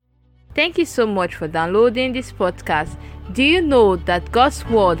Thank you so much for downloading this podcast. Do you know that God's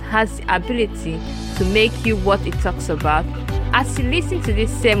Word has the ability to make you what it talks about? As you listen to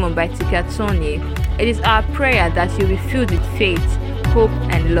this sermon by Tika Tony, it is our prayer that you will be filled with faith, hope,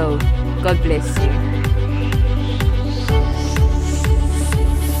 and love. God bless you.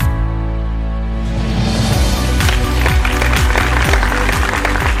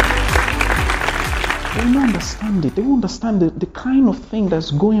 They don't understand it. They don't understand the kind of thing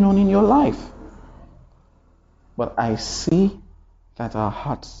that's going on in your life. But I see that our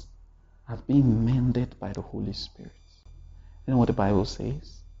hearts have been mended by the Holy Spirit. You know what the Bible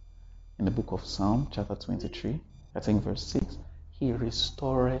says? In the book of Psalm, chapter 23, I think verse 6, He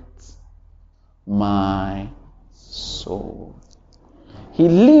restoreth my soul. He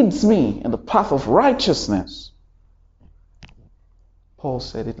leads me in the path of righteousness. Paul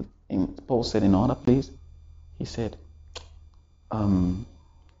said in another place, he said, to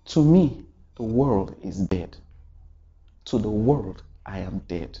me, the world is dead. To the world, I am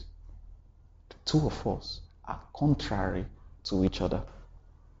dead. The two of us are contrary to each other.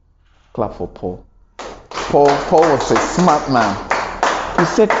 Clap for Paul. Paul was a smart man. He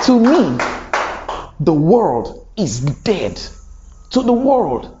said, to me, the world is dead. To the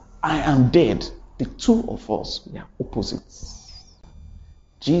world, I am dead. The two of us, we are opposites.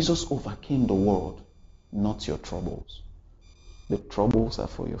 Jesus overcame the world, not your troubles. The troubles are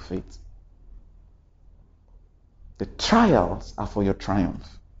for your faith. The trials are for your triumph.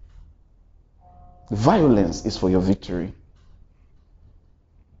 The violence is for your victory.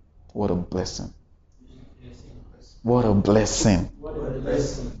 What a blessing. What a blessing. What a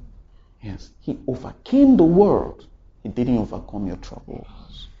blessing. Yes, He overcame the world. He didn't overcome your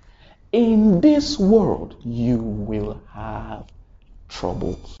troubles. In this world, you will have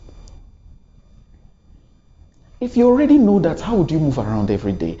troubles. If you already know that, how would you move around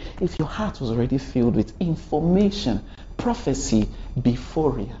every day? If your heart was already filled with information, prophecy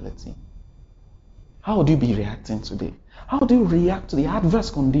before reality, how would you be reacting today? How do you react to the adverse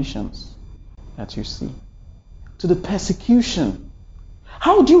conditions that you see? To the persecution?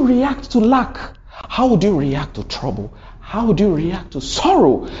 How would you react to lack? How would you react to trouble? How would you react to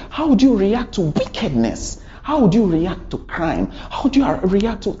sorrow? How would you react to wickedness? How would you react to crime? How would you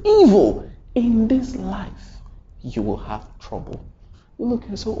react to evil? In this life, you will have trouble. You look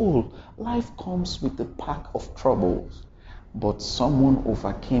and say, oh, life comes with a pack of troubles, but someone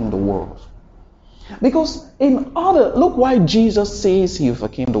overcame the world. Because look why Jesus says He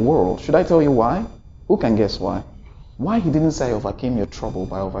overcame the world. Should I tell you why? Who can guess why? Why He didn't say I overcame your trouble,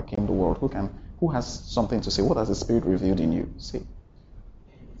 but I overcame the world? Who has something to say? What has the Spirit revealed in you? Say.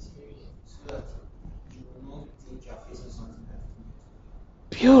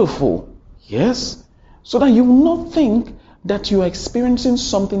 Beautiful. Yes. So that you will not think that you are experiencing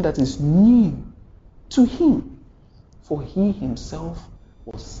something that is new to Him. For He Himself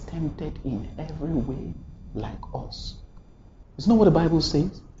was tempted in every way like us. Isn't that what the Bible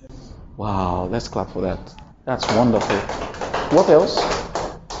says? Yes. Wow, let's clap for that. That's wonderful. What else?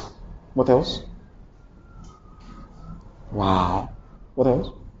 What else? Wow. What else?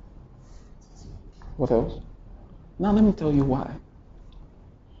 What else? Now let me tell you why.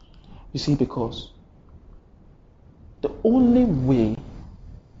 You see, because the only way,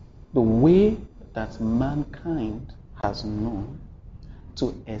 the way that mankind has known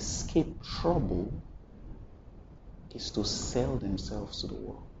to escape trouble is to sell themselves to the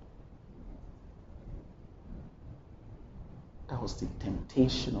world. That was the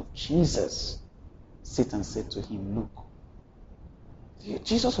temptation of Jesus. Satan said to Him, look,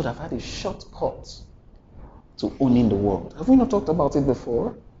 Jesus would have had a shortcut to owning the world. Have we not talked about it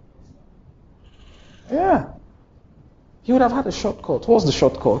before? Yeah. He would have had a shortcut. What was the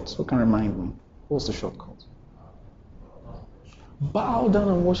shortcut? Who can remind me? What was the shortcut? Bow down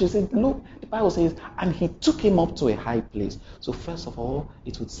and worship. He said, look, the Bible says, and He took Him up to a high place. So first of all,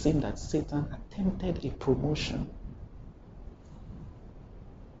 it would seem that Satan attempted a promotion.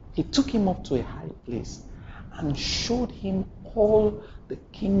 He took Him up to a high place and showed Him all the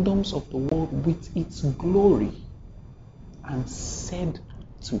kingdoms of the world with its glory and said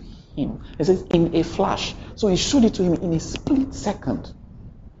to Him, it says, in a flash. So He showed it to Him in a split second.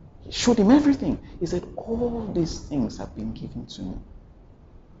 He showed Him everything. He said, all these things have been given to me.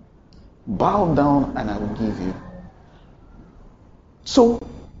 Bow down and I will give you. So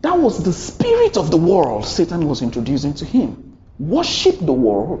that was the spirit of the world Satan was introducing to Him. Worship the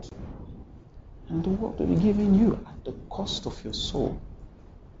world, and the world will be given you at the cost of your soul.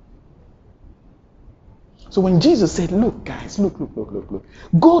 So when Jesus said, look guys, look,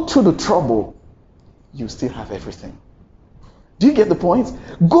 go through the trouble, you still have everything. Do you get the point?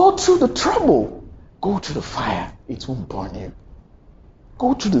 Go through the trouble. Go through the fire. It won't burn you.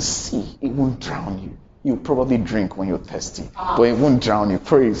 Go through the sea. It won't drown you. You probably drink when you're thirsty, but it won't drown you.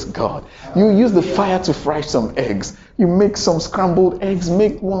 Praise God. You use the fire to fry some eggs. You make some scrambled eggs,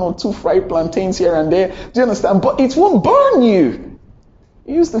 make 1 or 2 fried plantains here and there. Do you understand? But it won't burn you.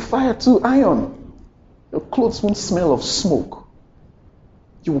 You use the fire to iron. Your clothes won't smell of smoke.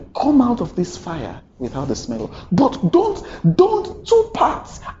 You will come out of this fire without the smell. But don't 2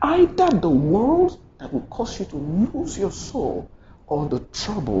 parts. Either the world that will cause you to lose your soul, or the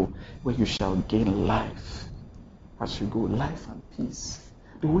trouble where you shall gain life. As you go, life and peace.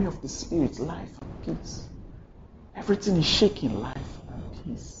 The way of the Spirit, life and peace. Everything is shaking, life and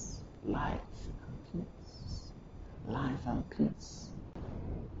peace. Life and peace. Life and peace.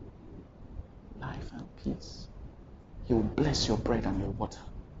 Life and peace. He will bless your bread and your water.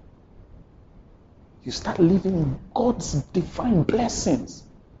 You start living in God's divine blessings.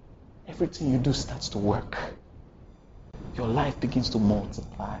 Everything you do starts to work. Your life begins to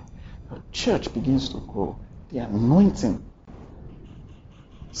multiply. Your church begins to grow. The anointing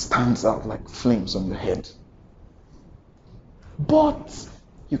stands out like flames on your head. But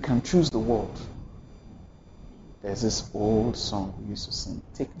you can choose the world. There's this old song we used to sing.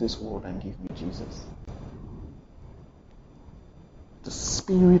 Take this world and give me Jesus. The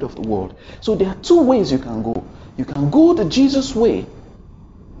spirit of the world. So there are 2 ways you can go. You can go the Jesus way.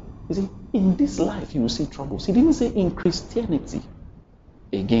 You see, in this life you will see troubles. He didn't say in Christianity.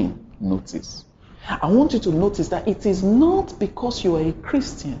 Again, notice. I want you to notice that it is not because you are a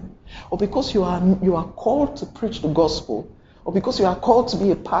Christian, or because you are called to preach the gospel, or because you are called to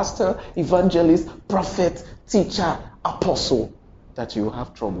be a pastor, evangelist, prophet, teacher, apostle, that you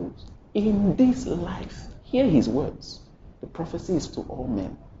have troubles. In this life, hear his words. The prophecy is to all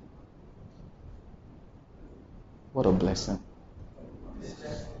men. What a blessing.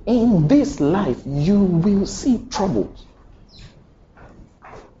 In this life, you will see troubles.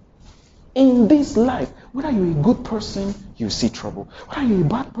 In this life, whether you're a good person, you see trouble. Whether you're a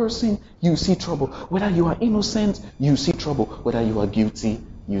bad person, you see trouble. Whether you are innocent, you see trouble. Whether you are guilty,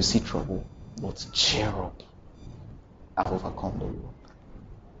 you see trouble. But cheer up. I've overcome the world.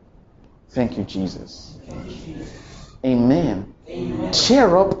 Thank you, Jesus. Amen. Amen.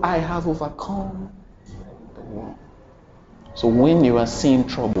 Cheer up, I have overcome the world. So when you are seeing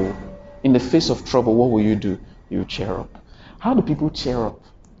trouble, in the face of trouble, what will you do? You cheer up. How do people cheer up?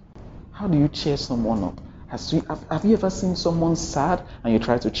 How do you cheer someone up? Have you ever seen someone sad and you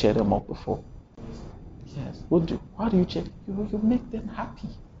try to cheer them up before? Yes. How do you cheer? You make them happy.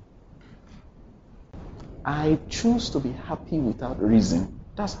 I choose to be happy without reason.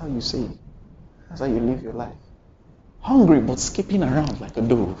 That's how you say it. That's how you live your life. Hungry but skipping around like a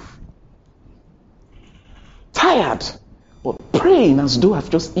dove. Tired but praying as though I've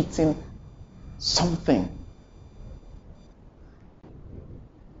just eaten something.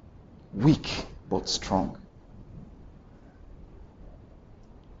 Weak but strong.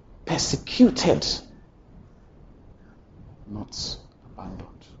 Persecuted, not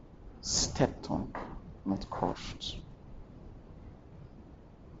abandoned. Stepped on, not crushed.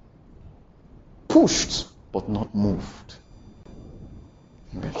 Pushed but not moved.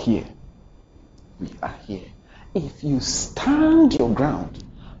 We're here. We are here. If you stand your ground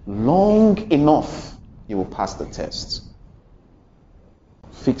long enough, you will pass the test.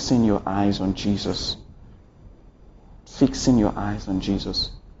 Fixing your eyes on Jesus. Fixing your eyes on Jesus.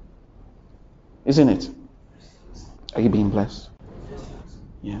 Isn't it? Are you being blessed?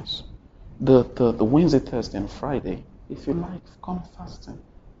 Yes. The Wednesday, Thursday, and Friday, if you like, come fasting.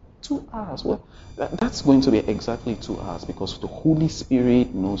 2 hours. Well, that's going to be exactly 2 hours because the Holy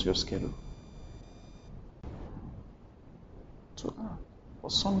Spirit knows your schedule. 2 hours.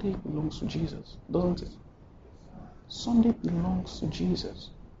 But Sunday belongs to Jesus, doesn't it? Sunday belongs to Jesus.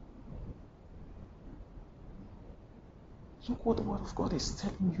 Look what the Word of God is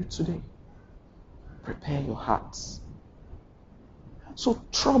telling you today. Prepare your hearts. So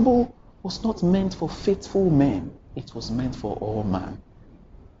trouble was not meant for faithful men. It was meant for all men.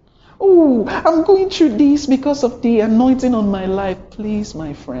 Oh, I'm going through this because of the anointing on my life. Please,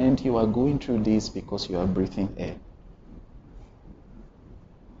 my friend, you are going through this because you are breathing air.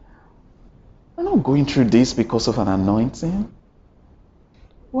 I'm not going through this because of an anointing.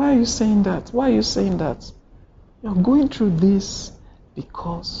 Why are you saying that? Why are you saying that? You're going through this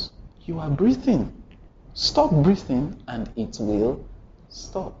because you are breathing. Stop breathing and it will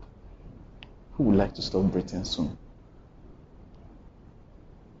stop. Who would like to stop breathing soon?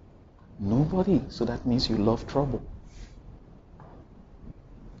 Nobody. So that means you love trouble.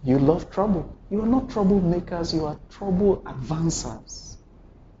 You love trouble. You are not troublemakers, you are trouble advancers.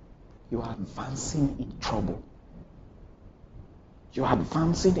 You are advancing in trouble. You are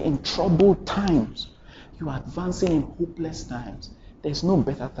advancing in troubled times. You are advancing in hopeless times. There's no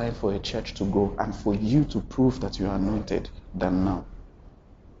better time for a church to grow and for you to prove that you are anointed than now.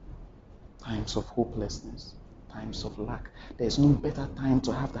 Times of hopelessness, times of lack. There's no better time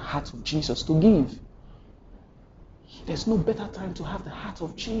to have the heart of Jesus to give. There's no better time to have the heart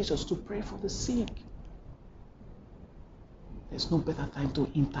of Jesus to pray for the sick. There's no better time to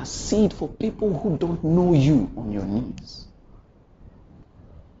intercede for people who don't know you on your knees.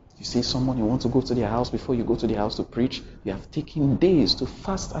 You see someone, you want to go to their house. Before you go to their house to preach, you have taken days to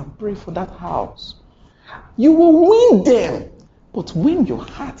fast and pray for that house. You will win them. But when your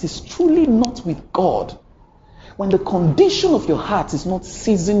heart is truly not with God, when the condition of your heart is not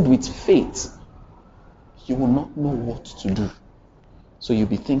seasoned with faith, you will not know what to do. So you'll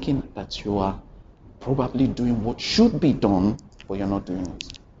be thinking that you are probably doing what should be done, but you're not doing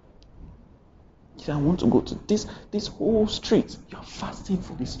it. I want to go to this whole street. You're fasting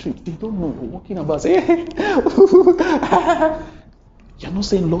for the street. They don't know. You're walking about saying, you're not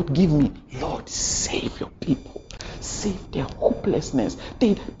saying, Lord, give me. Lord, save your people. Save their hopelessness.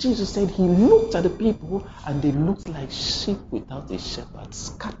 Jesus said he looked at the people and they looked like sheep without a shepherd,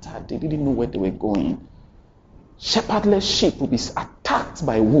 scattered. They didn't know where they were going. Shepherdless sheep will be attacked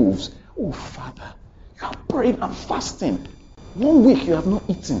by wolves. Oh, Father, you are praying and fasting. 1 week you have not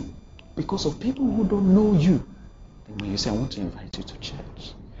eaten because of people who don't know you. Then when you say, I want to invite you to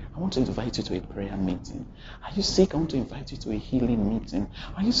church, I want to invite you to a prayer meeting. Are you sick? I want to invite you to a healing meeting.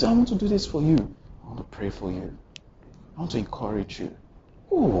 Are you sick? I want to do this for you. I want to pray for you. I want to encourage you.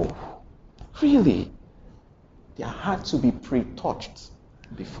 Oh, really? They are hard to be pre-touched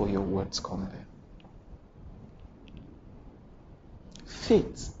before your words come there.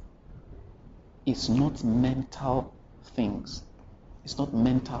 Faith is not mental things. It's not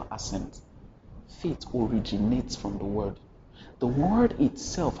mental assent. Faith originates from the word. The word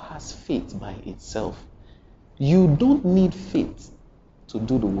itself has faith by itself. You don't need faith to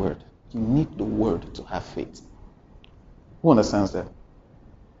do the word. You need the word to have faith. Who understands that?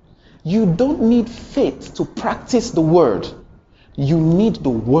 You don't need faith to practice the word. You need the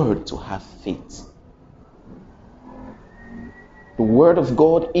word to have faith. The word of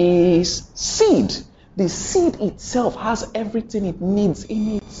God is seed. The seed itself has everything it needs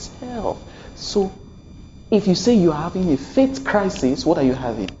in itself. So, if you say you're having a faith crisis, what are you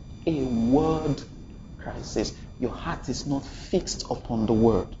having? A word crisis. Your heart is not fixed upon the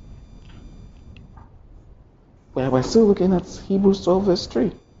word. Well, we're still looking at Hebrews 12 verse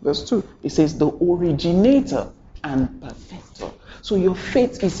 3, verse 2. It says, the originator and perfecter. So your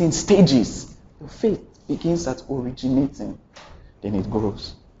faith is in stages. Your faith begins at originating. Then it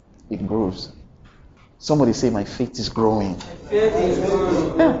grows. It grows. Somebody say, my faith is growing. Faith is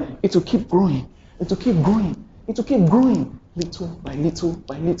growing. Yeah, it will keep growing. It will keep growing. It will keep growing. Little by little,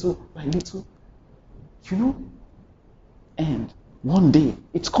 by little, by little. You know? And one day,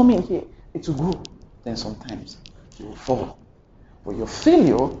 it's coming here. It will grow. Then sometimes, you will fall. But your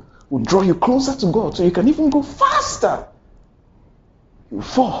failure will draw you closer to God so you can even go faster. You will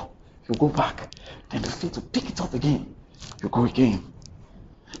fall. You go back. Then the faith will pick it up again. You go again.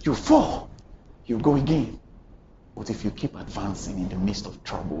 You fall. You go again. But if you keep advancing in the midst of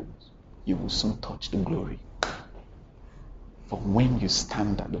troubles, you will soon touch the glory. For when you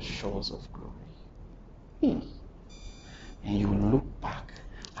stand at the shores of glory, and you look back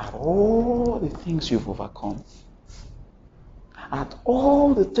at all the things you've overcome, at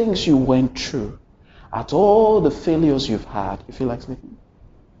all the things you went through, at all the failures you've had, you feel like sleeping?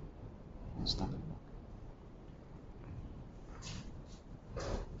 Stand up.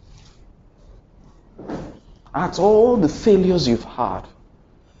 At all the failures you've had,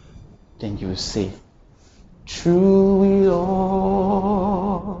 then you say, through it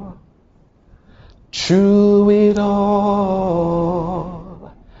all,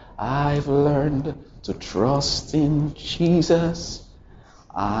 I've learned to trust in Jesus.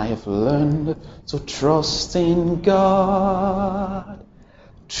 I've learned to trust in God.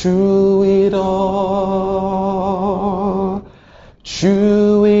 Through it all,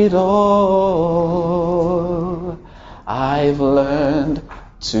 I've learned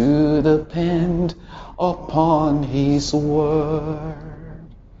to depend upon His word.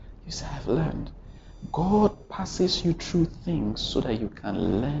 You say, I've learned. God passes you through things so that you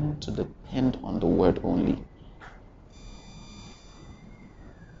can learn to depend on the word only.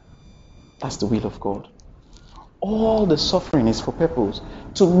 That's the will of God. All the suffering is for purpose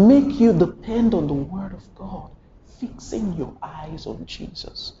to make you depend on the word of God. fixing your eyes on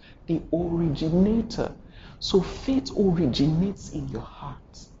Jesus, the originator. So faith originates in your heart.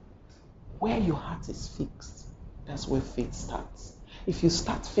 Where your heart is fixed, that's where faith starts. If you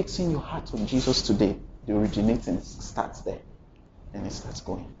start fixing your heart on Jesus today, the originating starts there. And it starts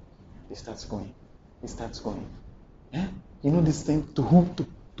going. It starts going. It starts going. Eh? You know this thing, to whom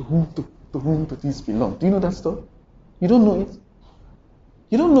this belong. Do you know that stuff? You don't know it?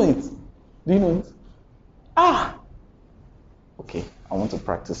 You don't know it? Do you know it? Okay, I want to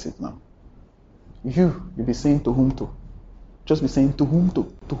practice it now. You'll be saying to whom to. Just be saying to whom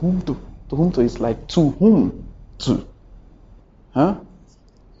to. To whom to. To whom to is like to whom to. Huh?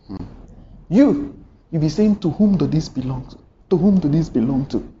 You'll be saying to whom do this belong to? To whom do this belong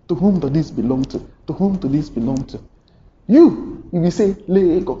to? To whom do this belong to? To whom do this belong to? You'll be saying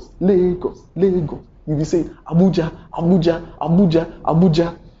Lagos, Lagos, Lagos. You'll be saying Abuja, Abuja, Abuja,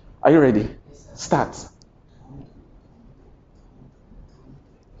 Abuja. Are you ready? Start.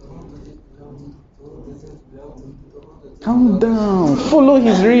 Calm down. Follow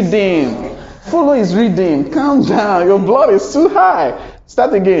his reading. Follow his reading. Calm down. Your blood is too high.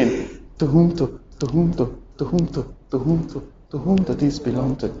 Start again. To whom to whom to whom to whom to whom does this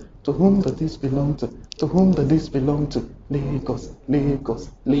belong to? To whom does this belong to? To whom does this belong to? Lagos, Lagos,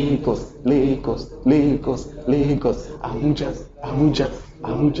 Lagos, Lagos, Lagos, Lagos, Abuja, Abuja,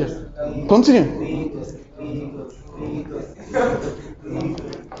 Abuja. Continue.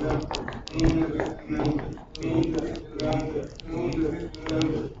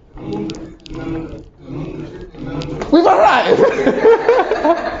 We've arrived.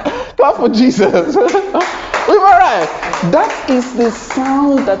 Clap for Jesus. We've arrived. That is the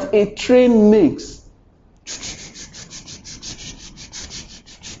sound that a train makes.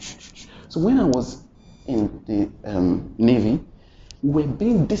 So when I was in the Navy, we were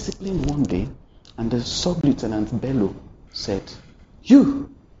being disciplined one day, and the sub-lieutenant Bello said,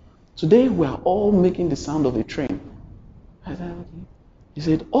 today we are all making the sound of a train. I said, okay. He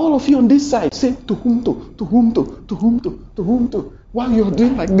said, all of you on this side, say to whom to whom to whom to whom to, while you're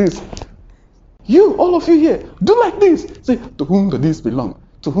doing like this. All of you here, do like this. Say, to whom does this belong?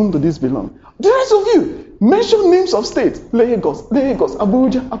 To whom does this belong? The rest of you, mention names of states. Lagos, Lagos,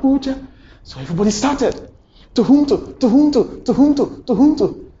 Abuja, Abuja. So everybody started. To whom to whom to whom to whom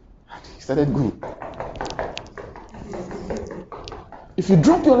to. And he started going. If you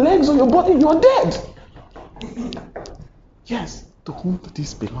drop your legs on your body, you're dead. Yes. To whom does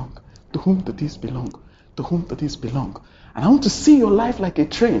this belong? To whom does this belong? To whom does this belong? And I want to see your life like a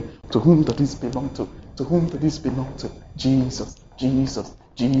train. To whom does this belong to? To whom does this belong to? Jesus, Jesus,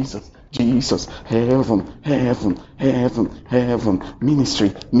 Jesus, Jesus. Heaven, heaven, heaven, heaven.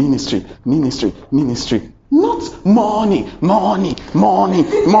 Ministry, ministry, ministry, ministry. Not money, money, money,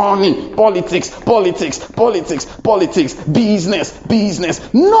 money. Politics, politics, politics, politics. Business,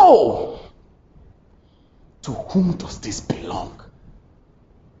 business. No! To whom does this belong?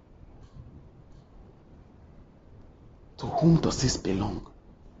 To whom does this belong?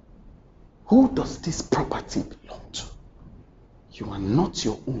 Who does this property belong to? You are not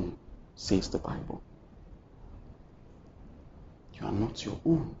your own, says the Bible. You are not your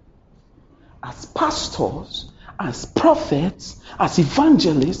own. As pastors, as prophets, as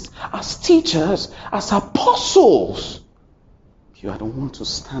evangelists, as teachers, as apostles, you are the one to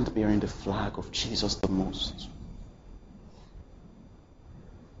stand bearing the flag of Jesus the most.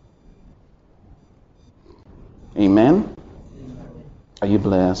 Amen? Are you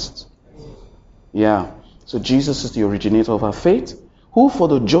blessed? Yeah. So Jesus is the originator of our faith, who for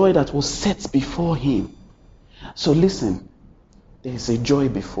the joy that was set before him. So listen, there is a joy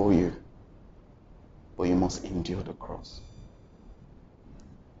before you, but you must endure the cross.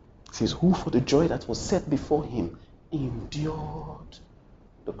 It says, who for the joy that was set before him endured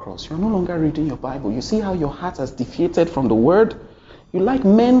the cross. You're no longer reading your Bible. You see how your heart has deviated from the word? You like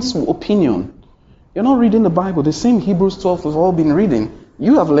men's opinion. You're not reading the Bible. The same Hebrews 12 we've all been reading.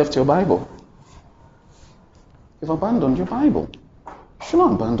 You have left your Bible. You've abandoned your Bible. You should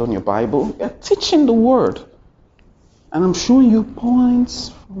not abandon your Bible. You're teaching the word. And I'm showing you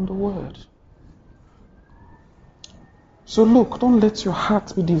points from the word. So look, don't let your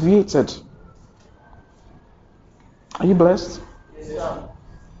heart be deviated. Are you blessed? Yes,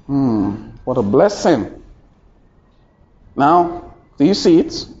 what a blessing. Now, do you see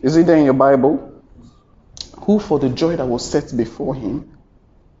it? Is it there in your Bible? Who for the joy that was set before him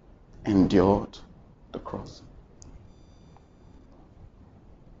endured the cross.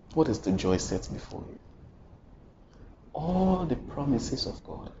 What is the joy set before you? All the promises of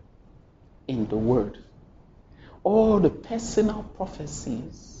God in the Word, all the personal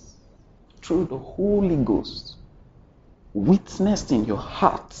prophecies through the Holy Ghost witnessed in your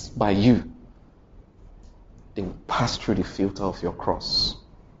heart by you, they will pass through the filter of your cross.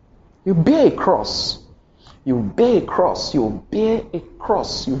 You bear a cross. You bear a cross. You bear a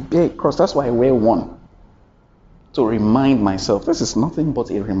cross. You bear a cross. That's why I wear one. To remind myself. This is nothing but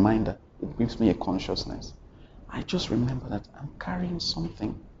a reminder. It gives me a consciousness. I just remember that I'm carrying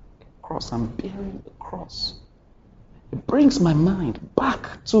something. A cross. I'm bearing a cross. It brings my mind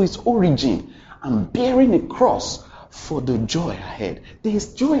back to its origin. I'm bearing a cross for the joy ahead. There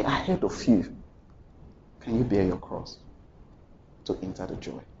is joy ahead of you. Can you bear your cross to enter the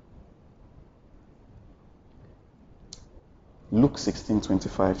joy? Luke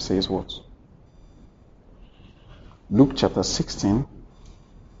 16:25 says what? Luke chapter 16,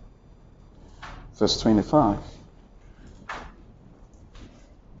 verse 25.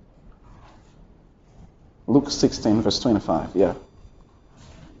 Luke 16, verse 25, yeah.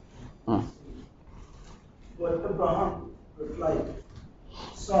 But Abraham replied,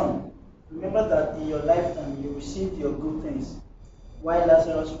 Son, remember that in your lifetime you received your good things, while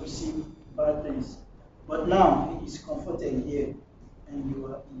Lazarus received bad things. But now he is comforted here, and you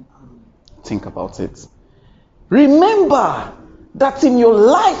are in agony. Think about it. Remember that in your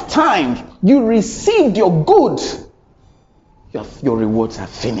lifetime you received your good. Your rewards are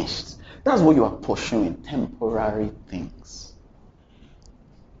finished. That's what you are pursuing, temporary things.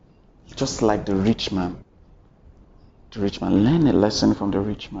 Just like the rich man. The rich man, learn a lesson from the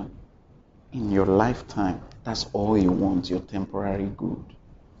rich man. In your lifetime, that's all you want, your temporary good.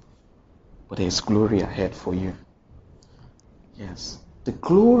 But there's glory ahead for you. Yes. The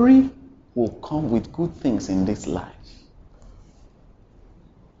glory will come with good things in this life.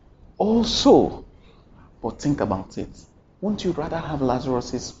 Also, but think about it. Won't you rather have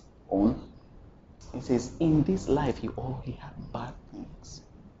Lazarus' own? It says, in this life he already had bad things.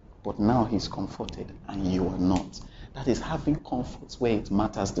 But now he's comforted and you are not. That is having comfort where it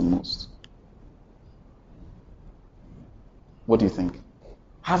matters the most. What do you think?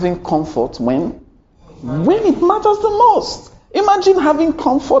 Having comfort when it matters the most. Imagine having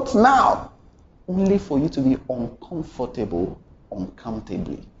comfort now, only for you to be uncomfortable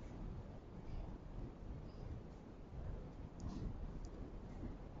uncountably.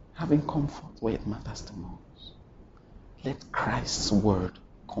 Having comfort where it matters the most. Let Christ's word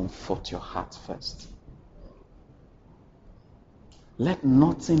comfort your heart first. Let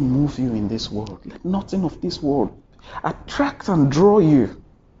nothing move you in this world. Let nothing of this world attract and draw you.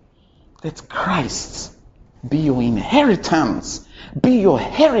 Let Christ be your inheritance, be your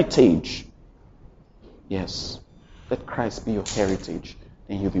heritage. Yes, let Christ be your heritage.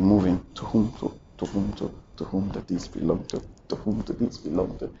 Then you'll be moving to whom that this belong to whom that this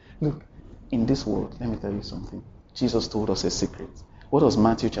belong to. Look, in this world, let me tell you something. Jesus told us a secret. What does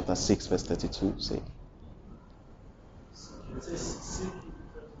Matthew chapter 6 verse 32 say?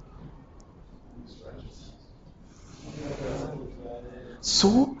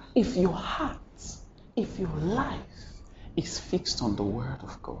 So, if your heart, if your life is fixed on the Word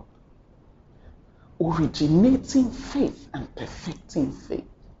of God, originating faith and perfecting faith,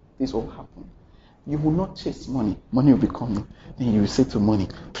 this will happen. You will not chase money. Money will be coming. Then you will say to money,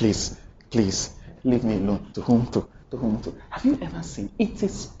 please, leave me alone. To whom to? Have you ever seen? It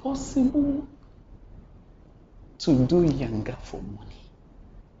is possible to do younger for money.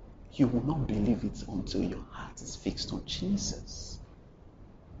 You will not believe it until your heart is fixed on Jesus.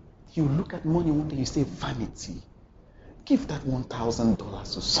 You look at money one day, you say vanity. Give that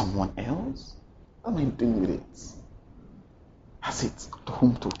 $1,000 to someone else. What am I doing with it? That's it. To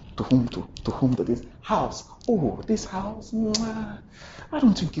whom to this house. Oh, this house. Why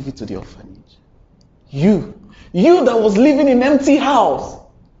don't you give it to the orphanage? You that was living in empty house,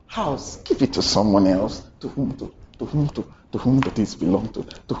 give it to someone else. To whom that this belong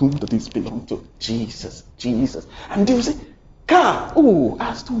to whom that this belong to? Jesus. And they will say, God,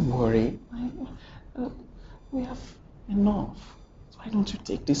 don't worry. We have enough. So why don't you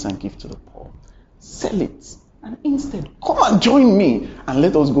take this and give to the poor? Sell it. And instead, come and join me and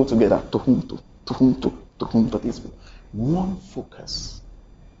let us go together. To whom that is. One focus.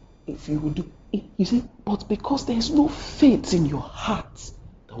 If you will do it, you see, but because there is no faith in your heart,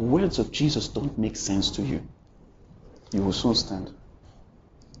 the words of Jesus don't make sense to you. You will soon stand.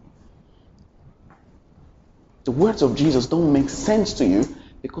 The words of Jesus don't make sense to you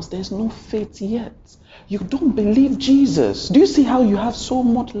because there's no faith yet. You don't believe Jesus. Do you see how you have so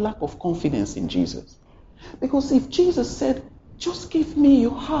much lack of confidence in Jesus? Because if Jesus said, just give me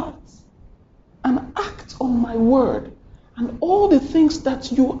your heart and act on my word, and all the things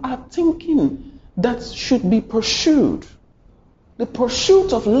that you are thinking that should be pursued, the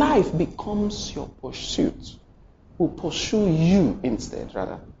pursuit of life becomes your pursuit. will pursue you instead,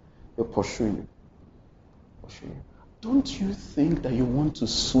 rather. He'll pursue you. Pursue you. Don't you think that you want to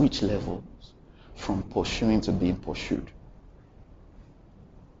switch levels from pursuing to being pursued?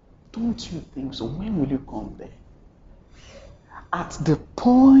 Don't you think so? When will you come there? At the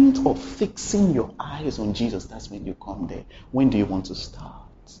point of fixing your eyes on Jesus, that's when you come there. When do you want to start?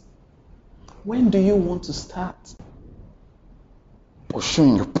 When do you want to start?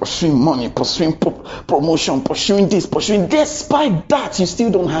 Pursuing money, pursuing promotion, pursuing this, pursuing. Despite that, you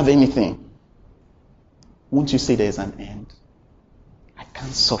still don't have anything. Won't you say there's an end? I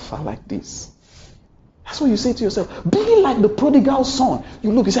can't suffer like this. That's what you say to yourself. Be like the prodigal son.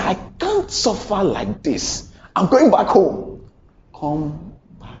 You look and say, I can't suffer like this. I'm going back home. Come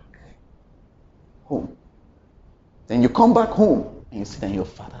back home. Then you come back home and you see that in your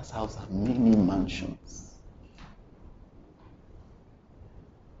father's house are many mansions.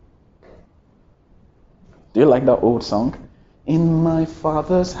 Do you like that old song? In my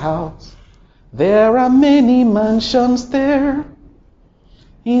father's house, there are many mansions there.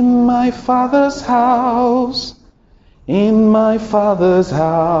 In my father's house, in my father's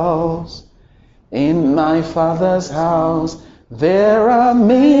house, in my father's house, there are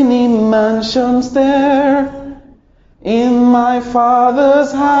many mansions there. In my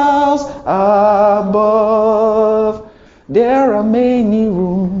father's house above, there are many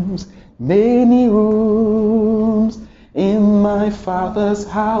rooms. Many rooms. In my father's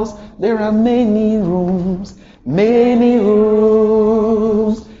house, there are many rooms. Many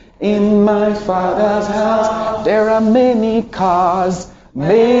rooms. In my father's house, there are many cars.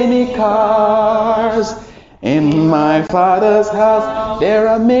 Many cars. In my father's house, there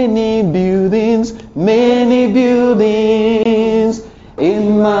are many buildings. Many buildings.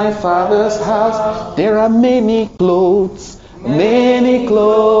 In my father's house, there are many clothes. Many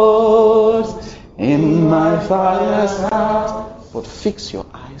clothes in my father's house. But fix your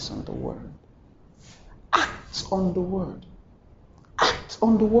eyes on the word. Act on the word. Act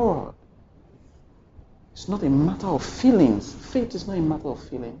on the word. It's not a matter of feelings. Faith is not a matter of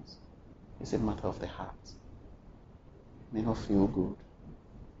feelings. It's a matter of the heart. It may not feel good.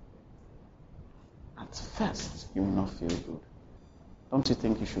 At first, you will not feel good. Don't you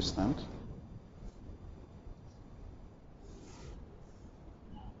think you should stand?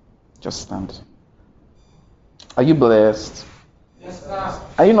 Just stand. Are you blessed? Yes, sir.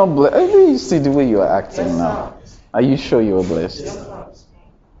 Are you not blessed? You see the way you are acting Yes, now. Are you sure you are blessed? Yes, sir.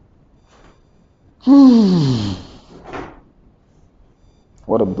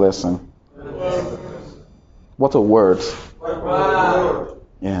 What a blessing. What a word. Wow.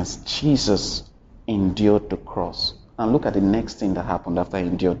 Yes, Jesus endured the cross. And look at the next thing that happened after he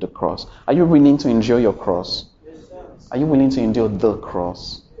endured the cross. Are you willing to endure your cross? Yes, sir. Are you willing to endure the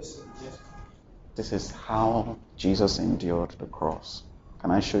cross? Yes, sir. Yes. This is how Jesus endured the cross. Can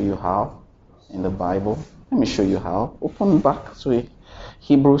I show you how? In the Bible? Let me show you how. Open back to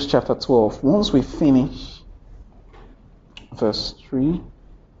Hebrews chapter 12. Once we finish verse 3,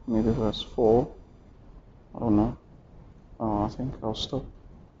 maybe verse 4. I don't know. I think I'll stop.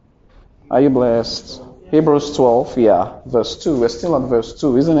 Are you blessed? Hebrews 12, yeah, verse 2. We're still at verse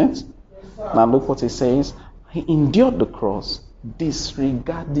 2, isn't it? Now look what it says. He endured the cross,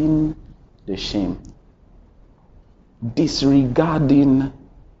 disregarding the shame. Disregarding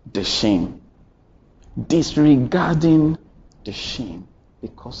the shame. Disregarding the shame.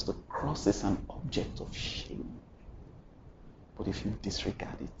 Because the cross is an object of shame. But if you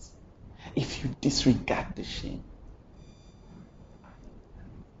disregard it, if you disregard the shame,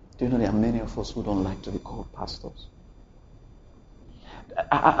 do you know there are many of us who don't like to be called pastors?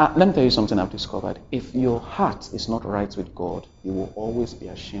 Let me tell you something I've discovered. If your heart is not right with God, you will always be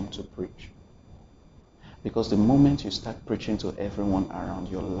ashamed to preach. Because the moment you start preaching to everyone around,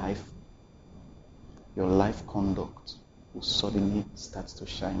 your life conduct will suddenly start to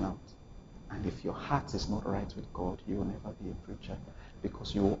shine out. And if your heart is not right with God, you will never be a preacher.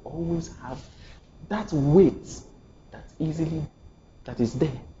 Because you will always have that weight that is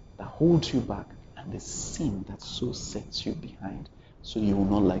there, that holds you back, and the sin that so sets you behind, so you will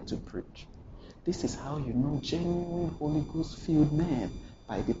not like to preach. This is how you know genuine Holy Ghost filled men,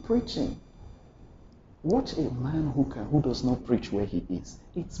 by the preaching. Watch a man who does not preach where he is.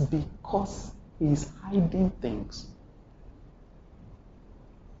 It's because he is hiding things.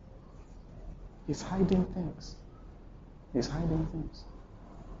 He's hiding things. He's hiding things.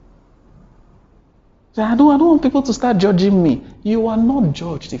 So I don't want people to start judging me. You are not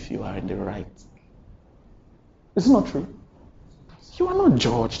judged if you are in the right. It's not true. You are not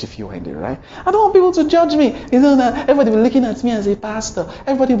judged if you are in the right. I don't want people to judge me. You know that everybody will be looking at me as a pastor.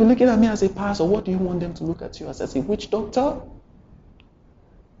 Everybody will be looking at me as a pastor. What do you want them to look at you as a witch doctor?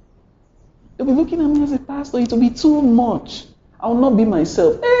 They'll be looking at me as a pastor. It will be too much. I will not be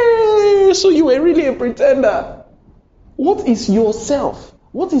myself. Hey, so you were really a pretender. What is yourself?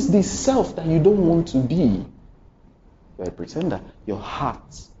 What is the self that you don't want to be? You're a pretender. Your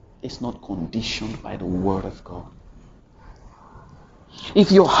heart is not conditioned by the word of God.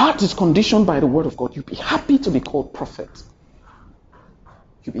 If your heart is conditioned by the word of God, you'll be happy to be called prophet.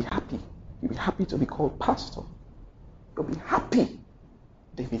 You'll be happy. You'll be happy to be called pastor. You'll be happy.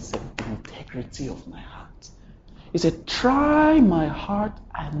 David said, the integrity of my heart. He said, try my heart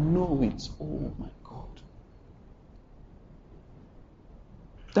and know it, oh my God.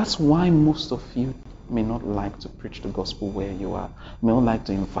 That's why most of you may not like to preach the gospel where you are, may not like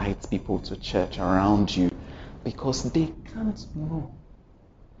to invite people to church around you, because they can't know.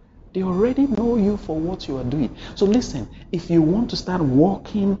 They already know you for what you are doing. So listen, if you want to start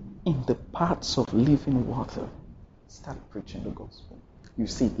walking in the paths of living water, start preaching the gospel. You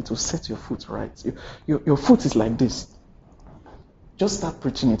see, it will set your foot right. Your foot is like this. Just start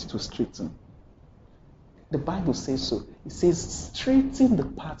preaching it, it will straighten. The Bible says so. It says, straighten the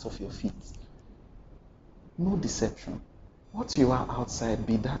path of your feet. No deception. What you are outside,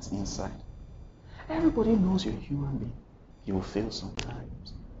 be that inside. Everybody knows you're a human being. You will fail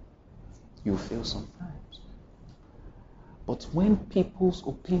sometimes. You will fail sometimes. But when people's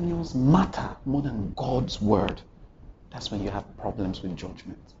opinions matter more than God's word, that's when you have problems with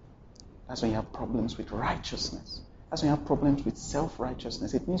judgment. That's when you have problems with righteousness. That's when you have problems with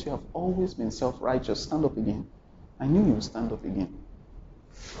self-righteousness. It means you have always been self-righteous. Stand up again. I knew you would stand up again.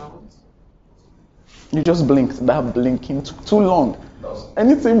 You just blinked. That blinking took too long.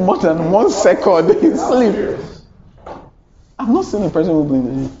 Anything more than 1 second, you sleep. I've not seen a person who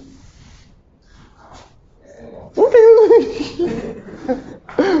blinked. Okay.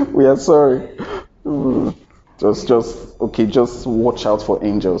 We are sorry. Just watch out for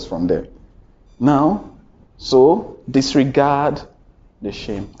angels from there. Now, so disregard the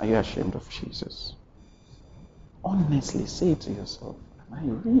shame. Are you ashamed of Jesus? Honestly, say it to yourself. Am I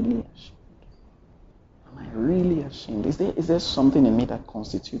really ashamed? Am I really ashamed? Is there something in me that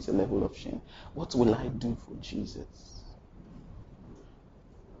constitutes a level of shame? What will I do for Jesus?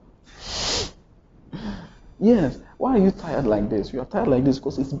 Yes. Why are you tired like this? You are tired like this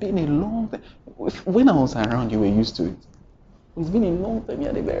because it's been a long time. When I was around, you were used to it. It's been a long time. You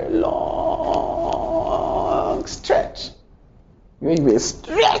had a very long stretch. You were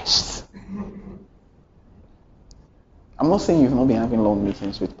stretched. I'm not saying you've not been having long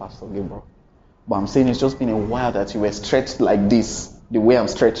meetings with Pastor Gabriel, but I'm saying it's just been a while that you were stretched like this, the way I'm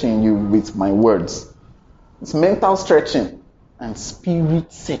stretching you with my words. It's mental stretching and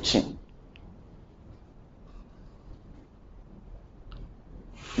spirit searching.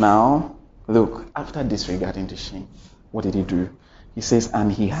 Now, look, after disregarding the shame, what did he do? He says,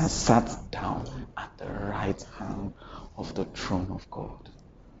 and he has sat down at the right hand of the throne of God.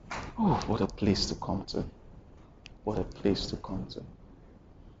 Oh, what a place to come to. What a place to come to.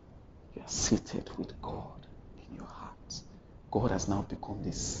 You are seated with God in your heart. God has now become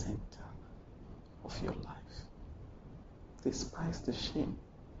the center of your life. Despise the shame.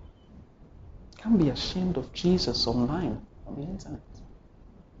 You can't be ashamed of Jesus online, on the internet.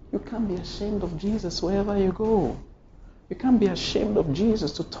 You can't be ashamed of Jesus wherever you go. You can't be ashamed of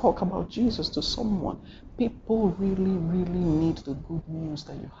Jesus to talk about Jesus to someone. People really, really need the good news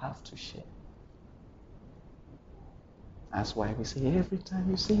that you have to share. That's why we say every time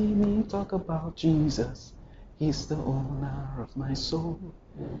you see me talk about Jesus, He's the owner of my soul.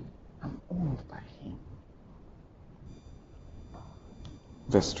 I'm owned by Him.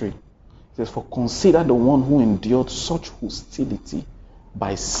 Verse 3. It says, for consider the one who endured such hostility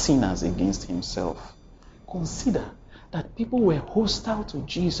by sinners against himself. Consider that people were hostile to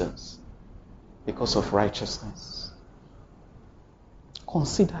Jesus because of righteousness.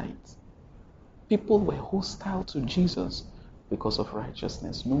 Consider it. People were hostile to Jesus because of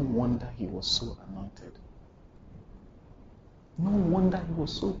righteousness. No wonder he was so anointed. No wonder he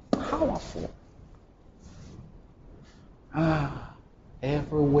was so powerful.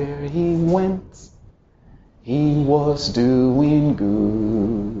 Everywhere he went, he was doing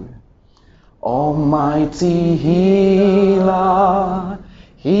good. Almighty healer,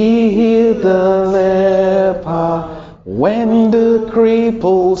 he healed the leper. When the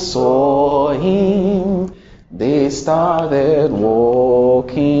cripples saw him, they started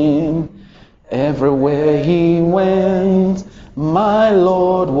walking. Everywhere he went, my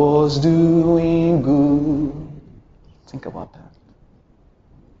Lord was doing good. Think about that.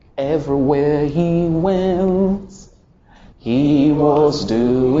 Everywhere he went, he was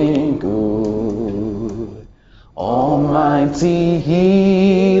doing good. Almighty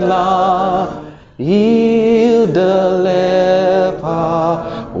healer, healed the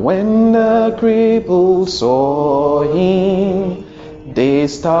leper. When the crippled saw him, they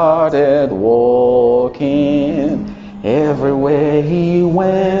started walking. Everywhere he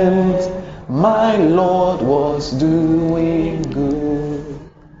went, my Lord was doing good.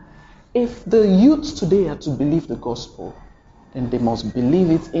 If the youth today are to believe the gospel, then they must believe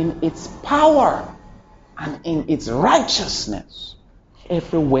it in its power and in its righteousness.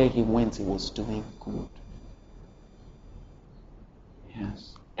 Everywhere he went, he was doing good.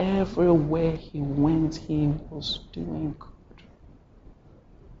 Yes. Everywhere he went, he was doing good.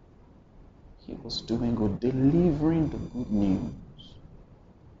 He was doing good, delivering the good news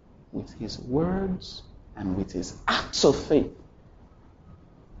with his words and with his acts of faith.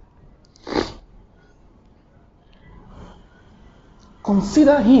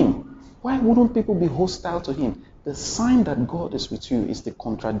 Consider him. Why wouldn't people be hostile to him? The sign that God is with you is the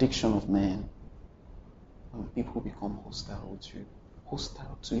contradiction of man. When people become hostile with you,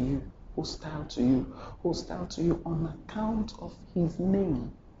 hostile to you, hostile to you, hostile to you on account of his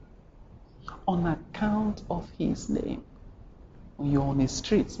name. On account of his name. When you're on the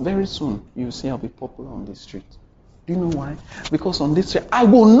streets, very soon you'll see I'll be popular on the street. Do you know why? Because on this street, I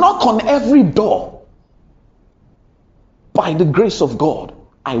will knock on every door. By the grace of God,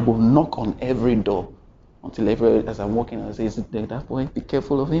 I will knock on every door until as I'm walking, I say, is it that boy? Be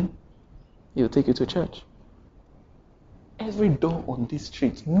careful of him. He'll take you to church. Every door on this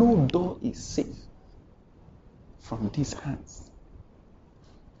street, no door is safe from these hands.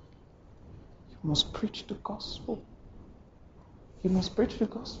 You must preach the gospel. You must preach the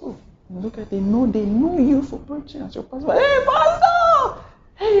gospel. And look at, they know you for preaching as your pastor. Hey, pastor!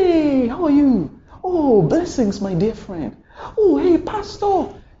 Hey, how are you? Oh, blessings, my dear friend. Oh, hey,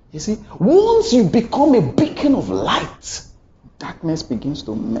 pastor. You see, once you become a beacon of light, darkness begins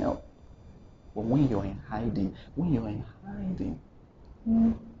to melt. But when you're in hiding,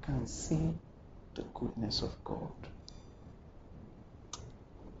 who can see the goodness of God?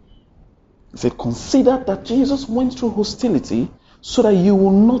 He said, consider that Jesus went through hostility so that you will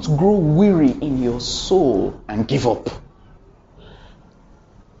not grow weary in your soul and give up.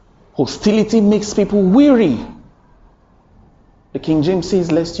 Hostility makes people weary. The King James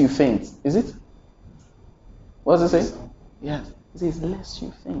says, lest you faint. Is it? What does it say? Yes. It says, lest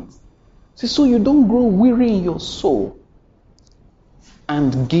you faint. See, so you don't grow weary in your soul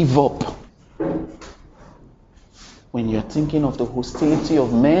and give up. When you're thinking of the hostility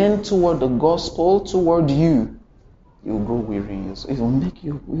of men toward the gospel, toward you, you'll grow weary in your soul. It will make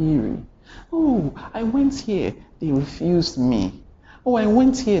you weary. Oh, I went here, they refused me. Oh, I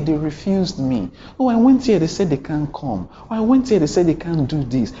went here, they refused me. Oh, I went here, they said they can't come. Oh, I went here, they said they can't do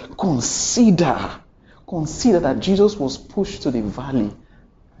this. Consider that Jesus was pushed to the valley,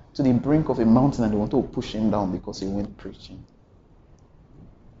 to the brink of a mountain, and they wanted to push him down because he went preaching.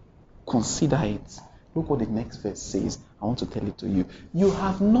 Consider it. Look what the next verse says. I want to tell it to you. You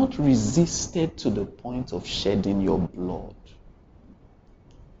have not resisted to the point of shedding your blood.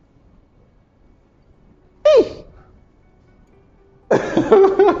 Hey!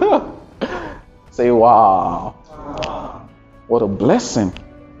 Say, wow. What a blessing.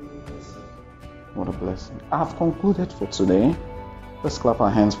 What a blessing. I've concluded for today. Let's clap our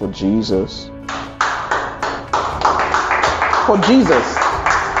hands for Jesus. For Jesus.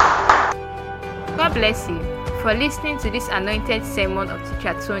 God bless you for listening to this anointed sermon of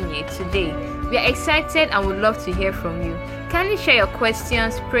Teacher Tony today. We are excited and would love to hear from you. Kindly share your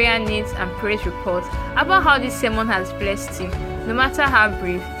questions, prayer needs, and praise reports about how this sermon has blessed you, no matter how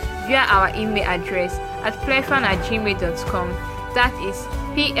brief, via our email address at plefan@gmail.com. That is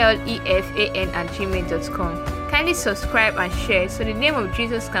plefan@gmail.com. Kindly subscribe and share so the name of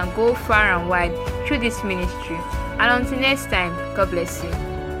Jesus can go far and wide through this ministry. And until next time, God bless you.